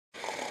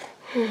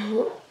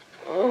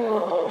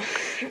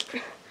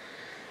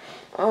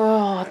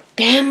Oh,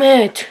 damn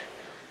it.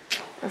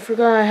 I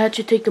forgot I had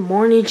to take the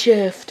morning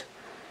shift.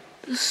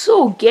 This is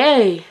so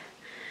gay.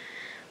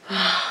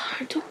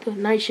 I took the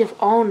night shift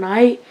all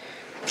night.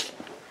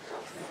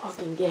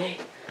 Fucking gay.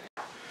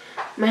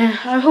 Man,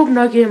 I hope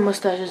Nugget and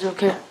Mustache is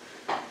okay.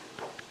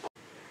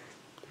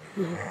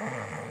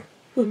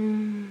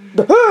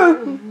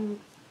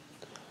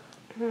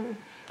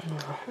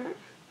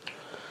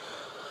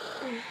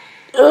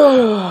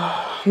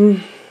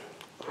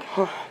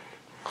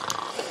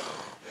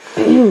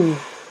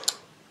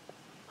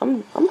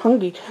 I'm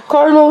hungry.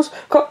 Carlos,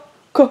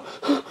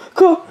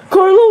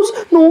 Carlos,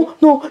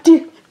 no,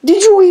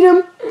 did you eat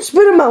him?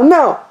 Spit him out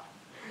now.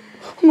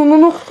 No,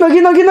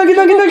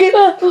 Nugget.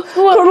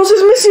 Carlos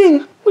is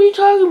missing. What are you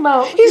talking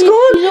about? He's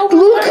gone.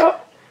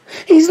 Look,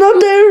 he's not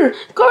there.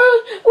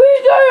 Carlos,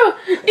 where's Carlos?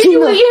 Did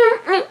you eat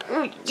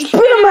him?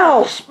 Spit him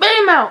out. Spit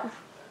him out.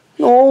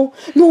 No,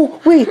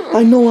 wait.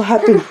 I know what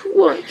happened.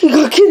 What? He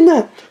got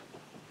kidnapped.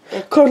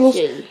 Carlos.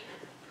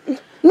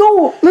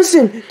 No,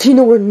 listen.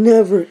 Tina would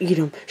never eat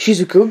him.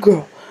 She's a good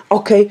girl.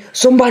 Okay,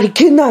 somebody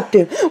kidnapped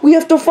him. We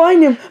have to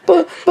find him.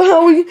 But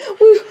how we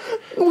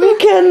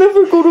can't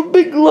never go to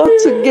Big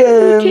Lots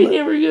again. We can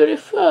never go to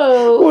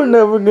Pho. We're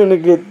never gonna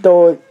get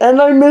dog. And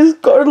I miss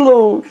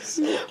Carlos.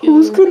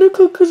 Who's gonna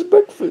cook us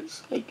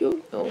breakfast? I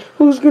don't know.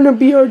 Who's gonna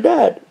be our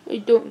dad? I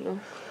don't know.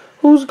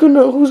 Who's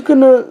gonna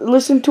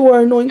listen to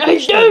our annoying I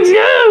don't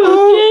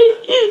know.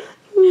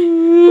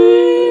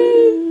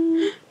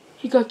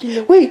 He got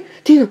kidnapped. Wait,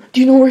 Tina, do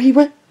you know where he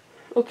went?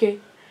 Okay.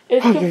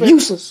 It's you're good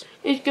useless.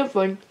 It's good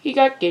fun. He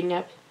got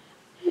kidnapped.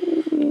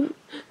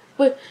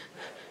 But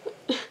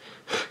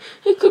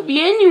it could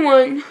be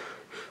anyone.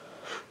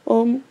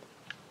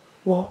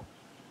 Well,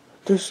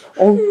 there's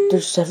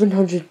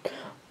 700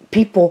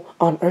 people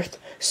on Earth.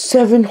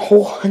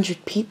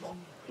 700 people.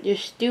 You're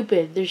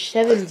stupid. There's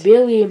 7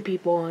 billion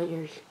people on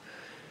Earth.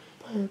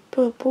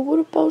 But what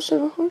about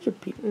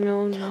 700 people?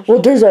 No. Well,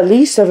 there's at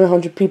least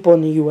 700 people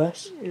in the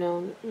U.S.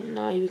 No,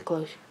 not even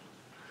close.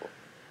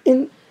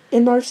 In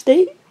our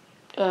state?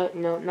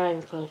 No, not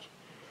even close.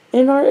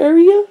 In our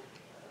area?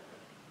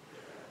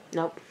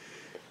 Nope.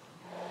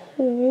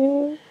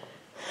 Oh.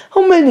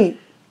 How many?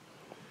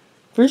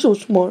 You're so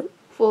smart.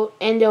 Well,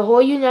 in the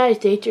whole United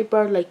States, there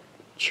are like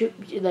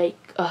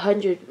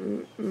 100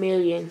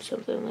 million,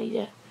 something like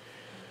that.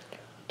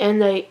 And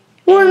like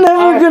we're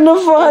never gonna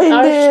find in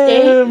our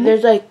state, him.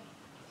 there's like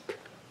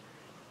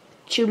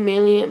 2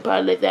 million,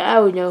 probably like that. I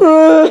don't know.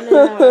 And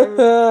in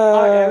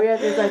our area,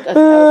 there's like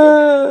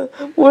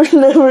 1,000. We're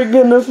never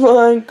gonna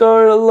find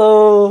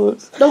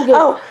Carlos. Don't give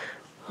up.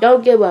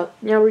 Don't give up.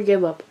 Never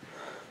give up.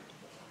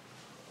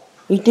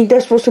 You think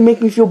that's supposed to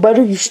make me feel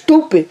better? You're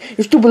stupid.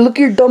 Look at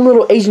your dumb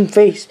little Asian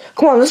face.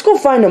 Come on, let's go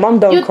find him. I'm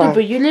done You're crying.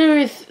 stupid. You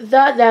literally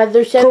thought that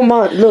there's 7. Come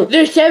on, look.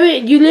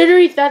 You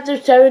literally thought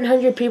there's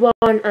 700 people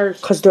on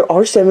Earth. Because there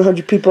are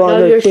 700 people on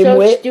No, Earth. you're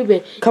so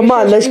stupid. Come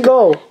on, let's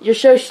go. You're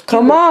so stupid.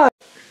 Come on.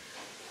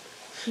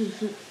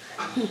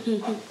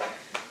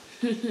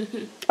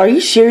 Are you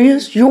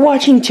serious? You're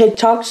watching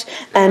TikToks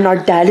and our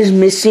dad is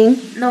missing?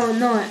 No.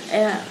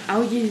 I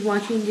was just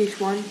watching this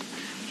one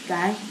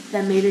guy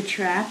that made a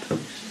trap,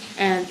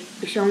 and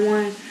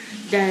someone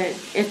that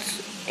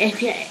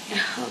okay.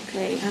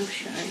 I'm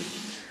sorry.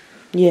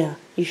 Yeah,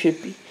 you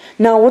should be.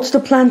 Now, what's the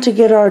plan to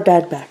get our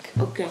dad back?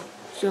 Okay,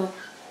 so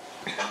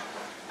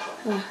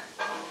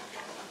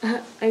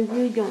I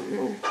really don't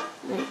know.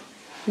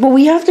 But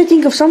we have to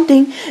think of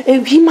something.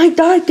 He might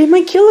die. They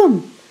might kill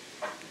him.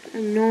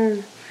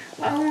 No,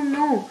 I don't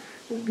know.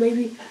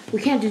 Maybe we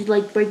can't just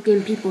like break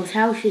in people's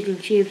houses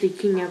and see if they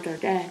kidnapped our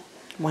dad.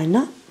 Why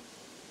not?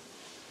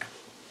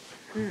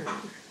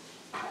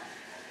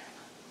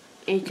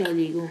 It's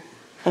illegal.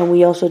 And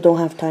we also don't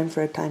have time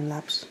for a time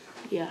lapse.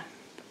 Yeah.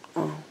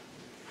 Oh.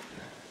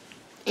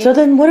 So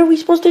then what are we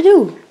supposed to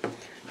do?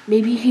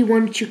 Maybe he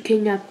wanted to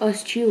kidnap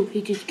us too.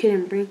 He just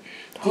couldn't bring.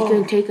 He's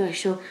gonna take us.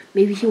 So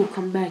maybe he will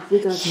come back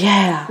with us.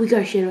 Yeah. We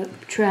gotta set up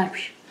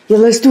traps. Yeah,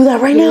 let's do that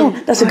right now.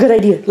 That's a good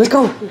idea. Let's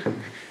go.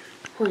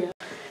 Hold up.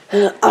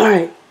 All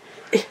right.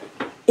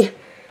 Here,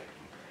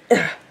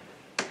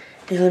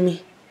 let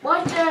me.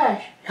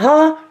 Mustache!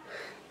 Huh?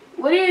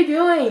 What are you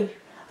doing?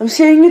 I'm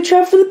setting a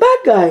trap for the bad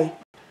guy.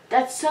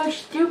 That's so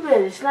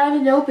stupid. It's not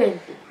even open.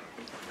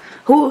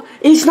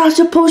 It's not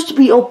supposed to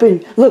be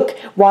open. Look,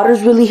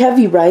 water's really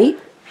heavy, right?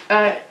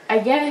 I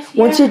guess.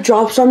 Yeah. Once it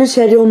drops on his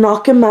head, it'll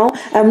knock him out,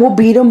 and we'll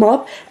beat him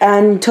up,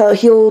 and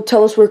he'll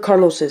tell us where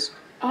Carlos is.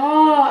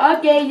 Oh,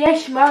 okay,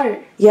 that's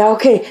smart. Yeah,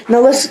 okay. Now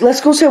let's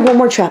go set one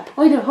more trap.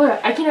 Hold on.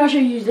 I can also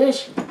use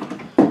this.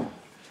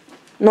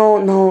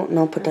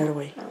 No, put that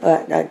away.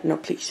 No,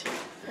 please.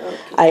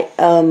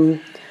 Okay.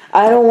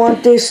 I don't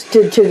want this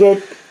to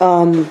get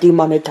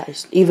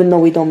demonetized, even though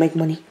we don't make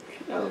money.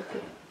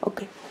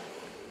 Okay.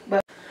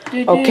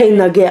 Okay,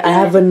 Nugget, I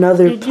have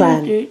another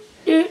plan.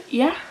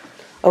 Yeah.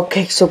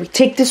 Okay, so we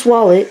take this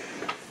wallet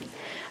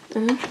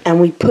and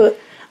we put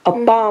a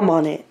bomb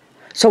on it.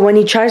 So when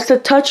he tries to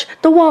touch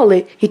the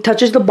wallet, he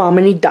touches the bomb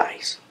and he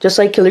dies, just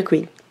like Killer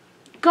Queen.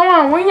 Come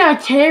on, we're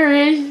not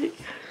terrorists.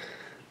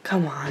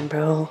 Come on,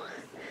 bro.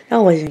 That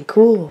wasn't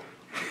cool.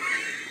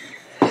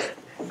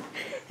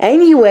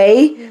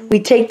 Anyway, we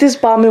take this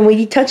bomb and when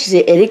he touches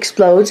it, it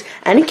explodes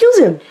and it kills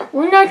him.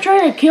 We're not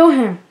trying to kill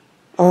him.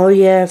 Oh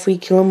yeah, if we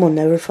kill him, we'll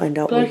never find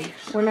out. But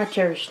we're not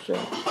terrorists, so.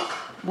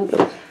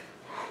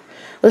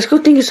 Let's go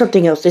think of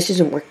something else. This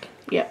isn't working.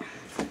 Yeah.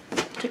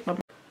 Take my.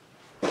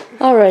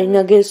 Alright,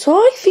 Nugget. So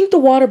I think the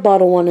water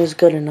bottle one is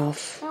good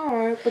enough.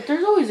 Alright, but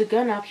there's always a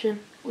gun option.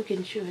 We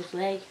can shoot his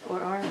leg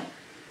or arm.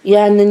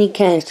 Yeah, and then he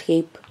can't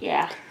escape.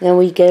 Yeah. Then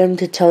we get him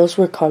to tell us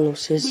where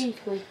Carlos is.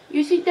 Basically.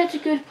 You think that's a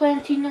good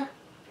plan, Tina?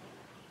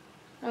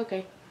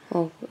 Okay.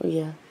 Oh,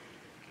 yeah.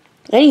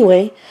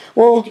 Anyway,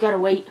 well... You gotta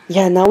wait.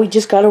 Yeah, now we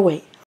just gotta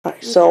wait.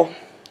 Alright, so,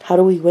 how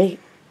do we wait?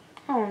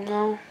 Oh,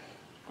 no.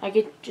 I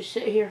get just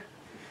sit here.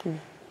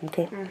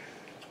 Okay.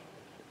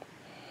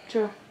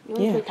 Sure. You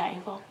want to play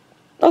Titanfall?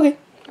 Okay.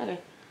 Okay.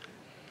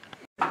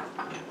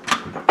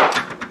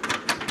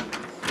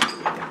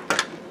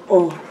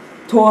 Oh,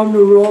 time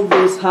to rob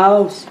this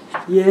house.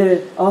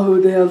 Yeah, I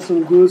heard they have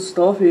some good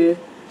stuff here.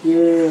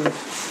 Yeah.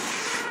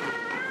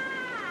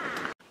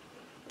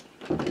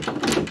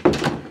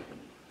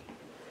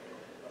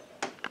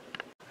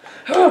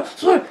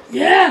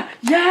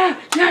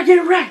 Yeah,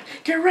 get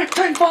wrecked,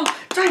 Titanfall.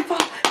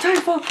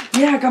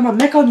 Yeah, I got my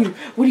mech on you.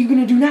 What are you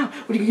gonna do now?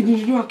 What are you gonna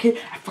do now, kid?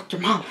 I fucked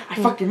your mom.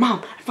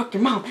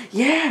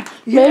 Yeah.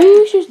 Maybe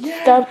you should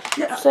stop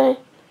saying.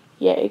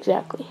 Yeah,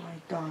 exactly.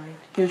 I died.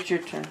 Here's your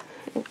turn.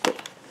 Okay.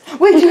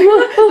 Wait,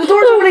 the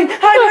door's opening.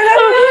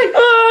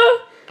 Hide.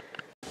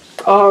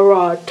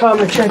 Alright, time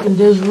to check in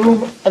this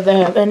room if they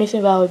have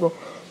anything valuable.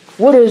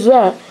 What is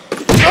that?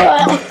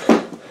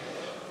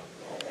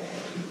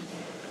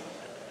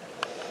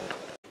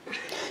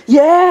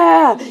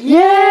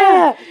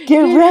 Yeah.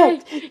 Get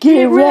wrecked.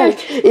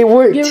 It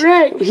worked. Get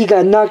wrecked. He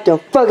got knocked the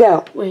fuck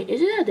out. Wait,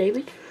 is it that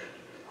David?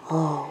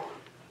 Oh,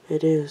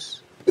 it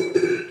is.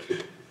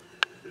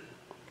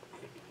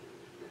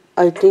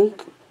 I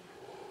think.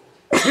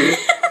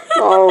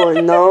 Oh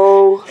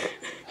no.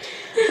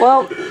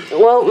 Well,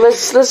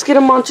 let's get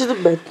him onto the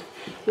bed.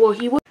 Well,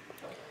 he would.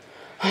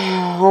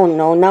 Oh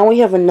no, now we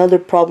have another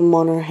problem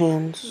on our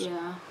hands.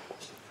 Yeah.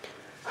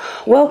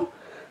 Well,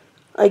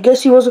 I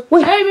guess he was.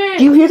 Wait, hey, man.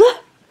 Do you hear that?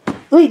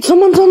 Wait,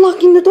 someone's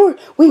unlocking the door.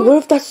 Wait, what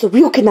if that's the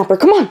real kidnapper?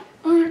 Come on.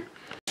 Alright.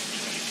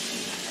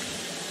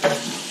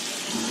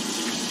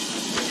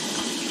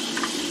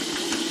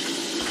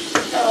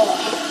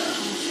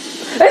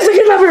 It's the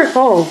kidnapper!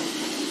 Oh.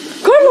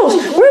 Carlos,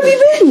 where have you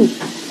been?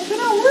 I've been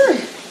at work.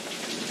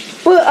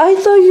 But I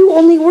thought you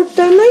only worked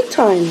at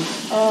nighttime.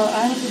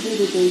 I have to do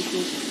the day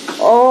shift.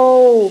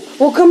 Oh,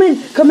 well, come in.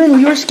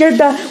 We were scared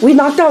that we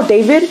knocked out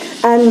David,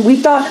 and we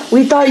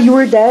thought you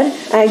were dead.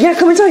 And yeah,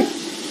 come inside.